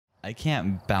I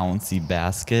can't bouncy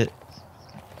basket.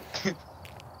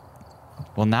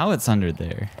 Well, now it's under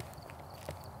there.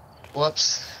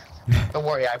 Whoops. Don't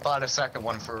worry, I bought a second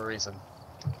one for a reason.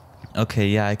 Okay,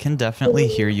 yeah, I can definitely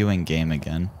hear you in game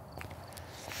again.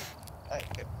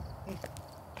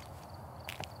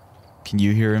 Can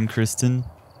you hear him, Kristen?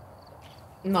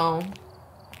 No.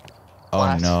 Oh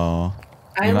What? no.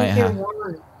 I You might only hear have.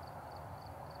 one.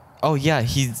 Oh yeah,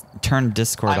 he's turned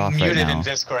Discord off I'm right muted now. in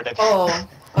Discord. Oh,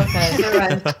 okay, never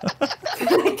mind.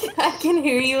 I can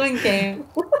hear you in game.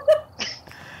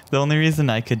 The only reason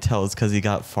I could tell is because he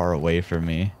got far away from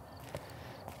me.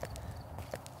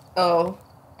 Oh.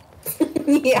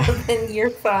 Yeah, then you're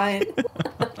fine.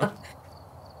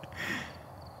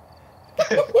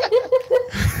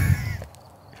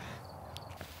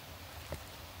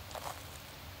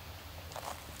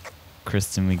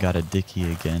 Kristen, we got a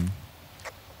Dicky again.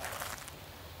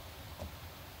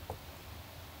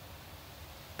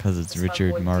 Because it's That's my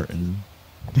Richard boy, Martin.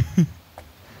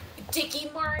 Dicky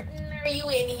Martin, are you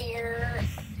in here?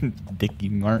 Dicky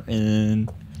Martin.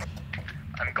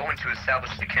 I'm going to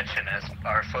establish the kitchen as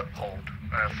our foothold,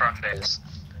 front base.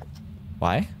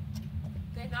 Why?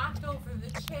 They knocked over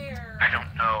the chair. I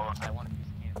don't know. I want to use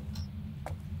candles.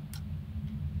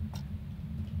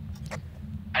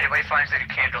 Anybody finds any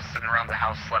candles sitting around the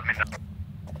house, let me know.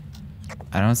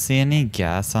 I don't see any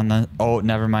gas on the... Oh,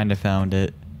 never mind, I found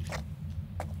it.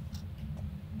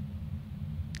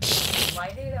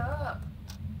 Light it up.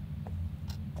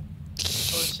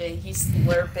 Oh shit, he's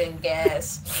slurping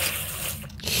gas.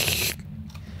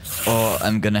 Oh,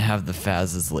 I'm gonna have the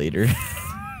Phazes later.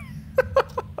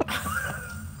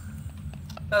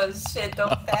 Oh shit,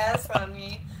 don't pass on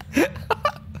me. It's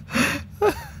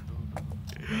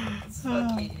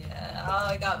fucking, oh,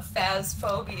 I got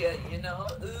phasmophobia, you know?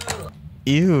 Ugh.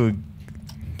 Ew.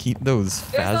 Keep those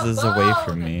There's a Phazes away bone.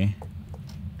 from me.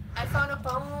 I found a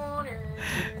boner.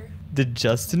 Did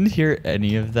Justin hear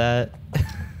any of that?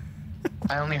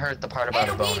 I only heard the part about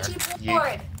And a a boner. Ouija Yeet.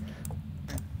 board.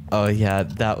 Oh yeah,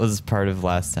 that was part of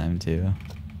last time too.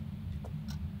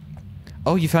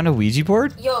 Oh, you found a Ouija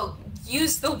board? Yo,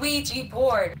 use the Ouija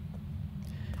board.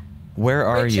 Where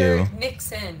are you? Richard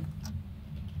Nixon.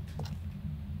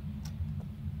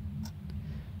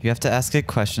 You have to ask it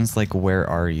questions like, where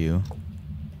are you?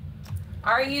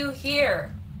 Are you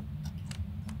here?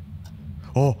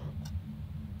 Oh,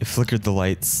 it flickered the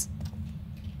lights.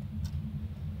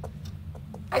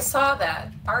 I saw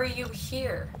that. Are you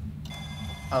here?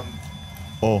 Oh.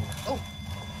 Oh.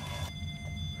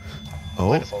 Oh,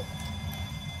 Wonderful.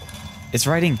 it's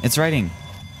writing, it's writing.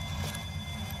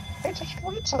 Hey, just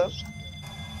what it says.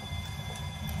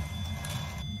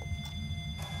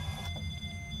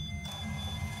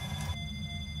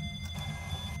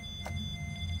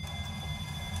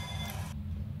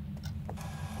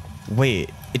 Wait,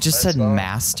 it just Let's said go.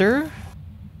 master?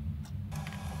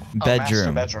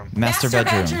 Bedroom. bedroom. Master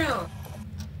bedroom.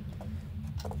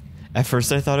 At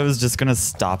first I thought it was just gonna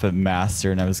stop at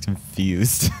master and I was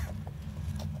confused.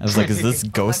 I was like, is this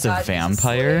ghost God, a he's a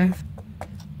vampire? slave.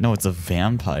 No, it's a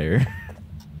vampire.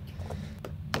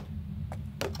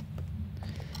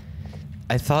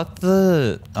 I thought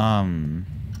the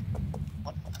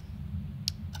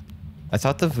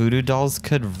voodoo dolls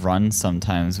could run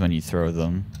sometimes when you throw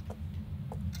them.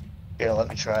 Here, let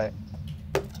me try it.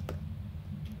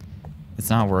 It's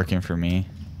not working for me.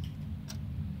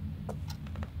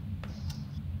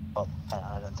 Oh,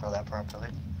 I didn't throw that properly.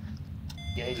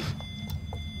 Yay.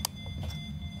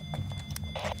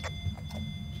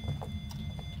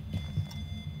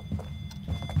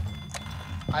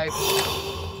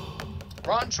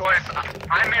 Wrong choice.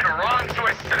 I made a wrong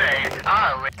choice today.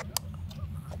 Ah,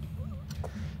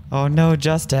 Oh no,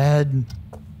 just Ed.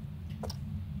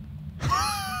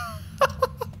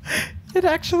 It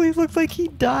actually looked like he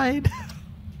died.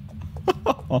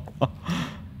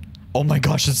 Oh my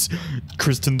gosh, it's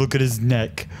Kristen, look at his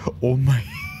neck. Oh my.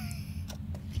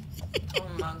 Oh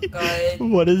my god.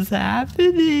 What is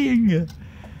happening?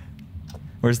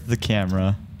 Where's the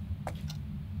camera?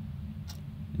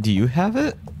 Do you have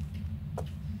it?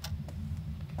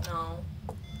 No.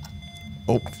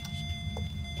 Oh.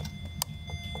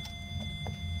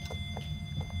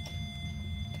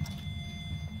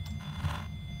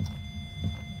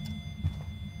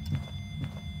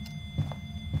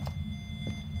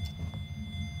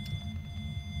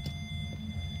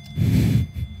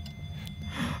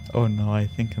 Oh no, I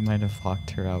think I might have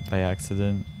locked her out by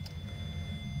accident.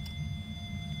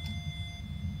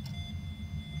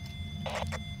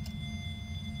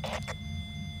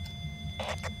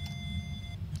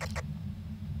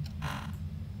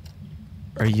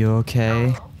 Are you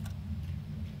okay? Oh.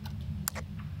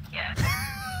 yeah,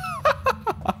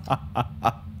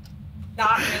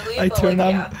 Not really, I but turn like,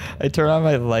 on yeah. I turn on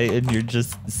my light and you're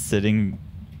just sitting.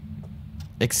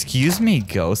 Excuse me,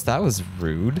 ghost. That was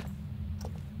rude.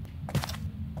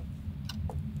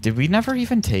 Did we never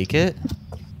even take it?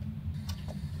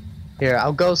 Here,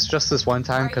 I'll ghost just this one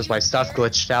time Are because you my stuff here?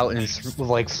 glitched out and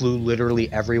like flew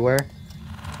literally everywhere.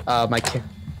 My kid.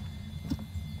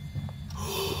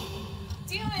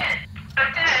 Damn it!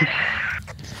 I'm dead.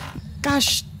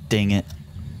 Gosh dang it.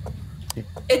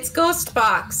 It's Ghost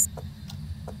Box.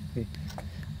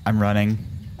 I'm running.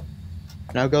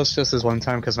 Now ghost just this one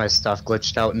time because my stuff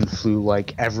glitched out and flew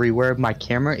like everywhere. My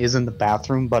camera is in the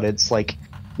bathroom, but it's like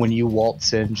when you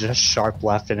waltz in, just sharp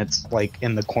left, and it's like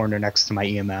in the corner next to my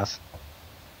EMF.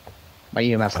 My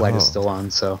EMF light is Oh. still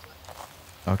on, so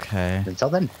Okay. until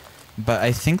then. But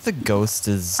I think the ghost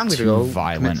is I'm gonna too go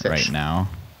violent commit fish. right now.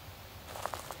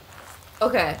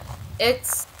 Okay,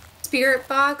 it's Spirit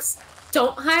Box.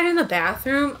 Don't hide in the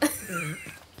bathroom.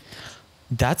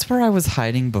 That's where I was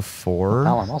hiding before.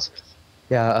 Oh, I'm also.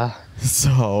 Yeah,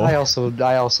 So. I also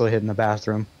hid in the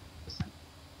bathroom.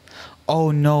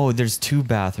 Oh no, there's 2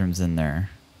 bathrooms in there.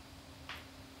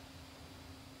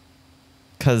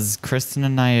 Cause Kristen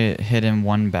and I hid in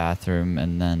one bathroom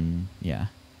and then yeah.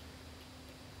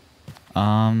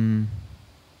 Oh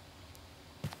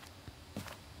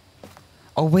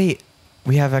wait,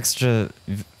 we have extra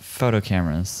photo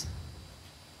cameras.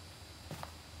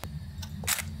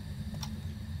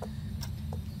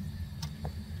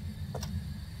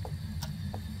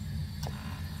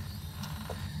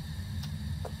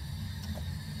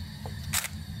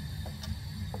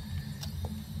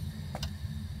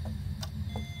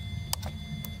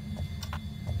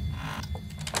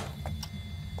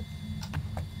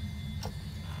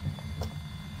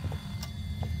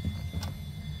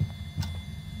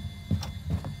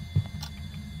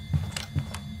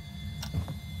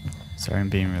 Sorry, I'm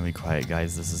being really quiet,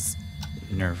 guys. This is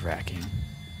nerve-wracking.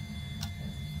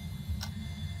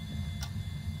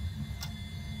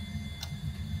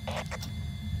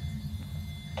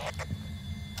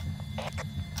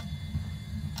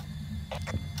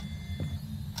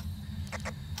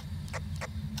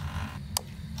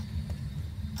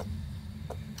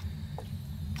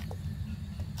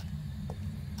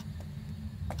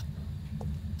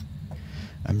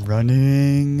 I'm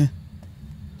running.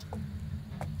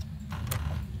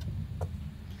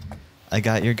 I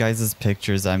got your guys'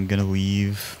 pictures. I'm gonna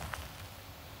leave.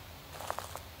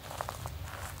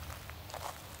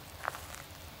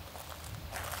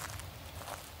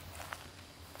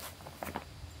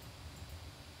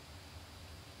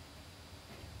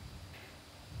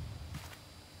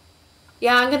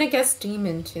 Yeah, I'm gonna guess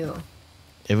Demon too.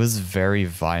 It was very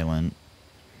violent.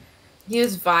 He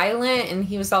was violent and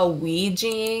he was all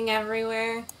Ouijaing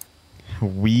everywhere.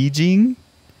 Ouijaing?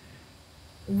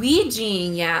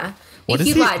 Ouijaing, yeah. What he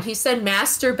is he- lied. He said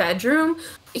master bedroom.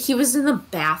 He was in the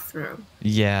bathroom.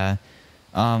 Yeah.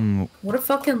 What a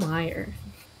fucking liar.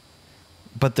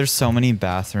 But there's so many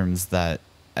bathrooms that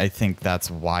I think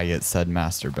that's why it said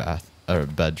master bath or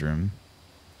bedroom.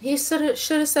 He should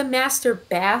have said master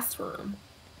bathroom.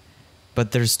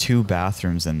 But there's 2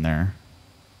 bathrooms in there.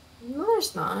 No,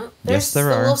 there's not. There's Yes, there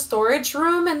the are. little storage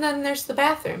room and then there's the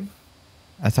bathroom.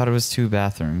 I thought it was 2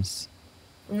 bathrooms.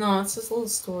 No, it's this little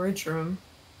storage room.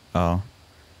 Oh.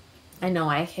 I know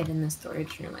I hid in the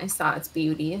storage room. I saw its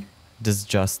beauty. Does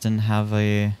Justin have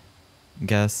a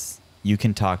guess? You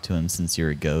can talk to him since you're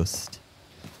a ghost.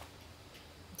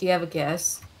 Do you have a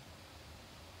guess?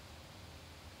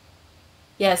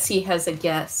 Yes, he has a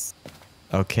guess.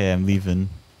 Okay, I'm leaving.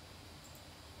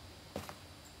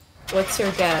 What's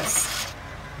your guess?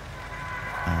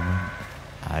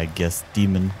 I guess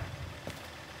demon.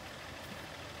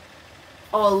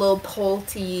 Oh, a little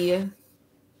polty.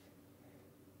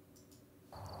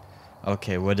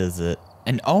 Okay, what is it?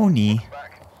 An Oni?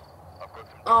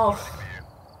 Oh,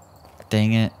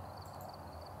 Dang it.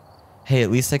 Hey,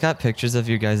 at least I got pictures of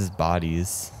your guys'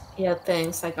 bodies. yeah,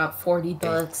 thanks. I got 40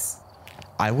 bucks.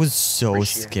 I was so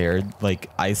Appreciate it. scared. Like,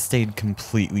 I stayed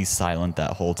completely silent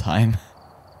that whole time.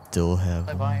 Still have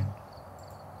Bye-bye.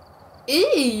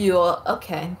 Ew.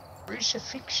 Okay.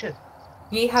 Crucifixion.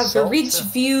 We have the Salsa.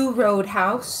 Ridgeview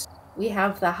Roadhouse. We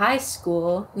have the high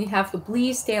school. We have the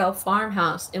Bleasdale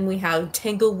Farmhouse. And we have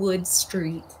Tanglewood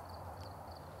Street.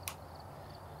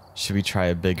 Should we try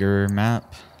a bigger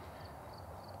map?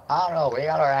 I don't know. We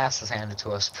got our asses handed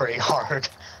to us pretty hard.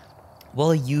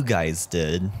 Well, you guys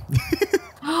did.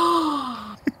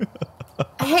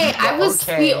 Hey, I was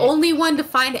Okay. the only one to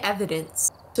find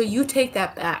evidence. So you take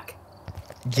that back.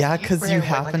 Yeah, because you ran away.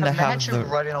 happen like, to have imagine the.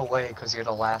 running away because you're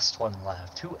the last one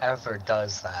left. Whoever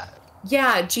does that.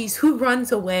 Yeah, geez, who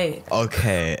runs away?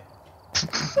 Okay.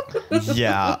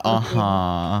 Yeah.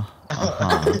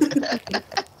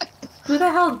 Who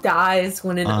the hell dies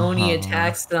when an Oni Uh-huh.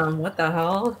 attacks them? What the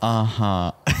hell?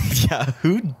 Yeah.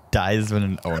 Who dies when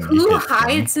an Oni Who hits them?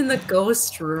 hides in the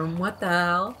ghost room? What the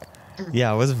hell?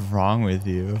 Yeah. What's wrong with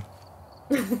you?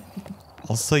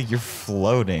 Also, you're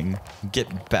floating.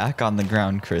 Get back on the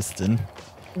ground, Kristen.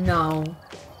 No.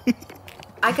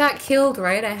 I got killed,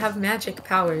 right? I have magic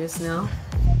powers now.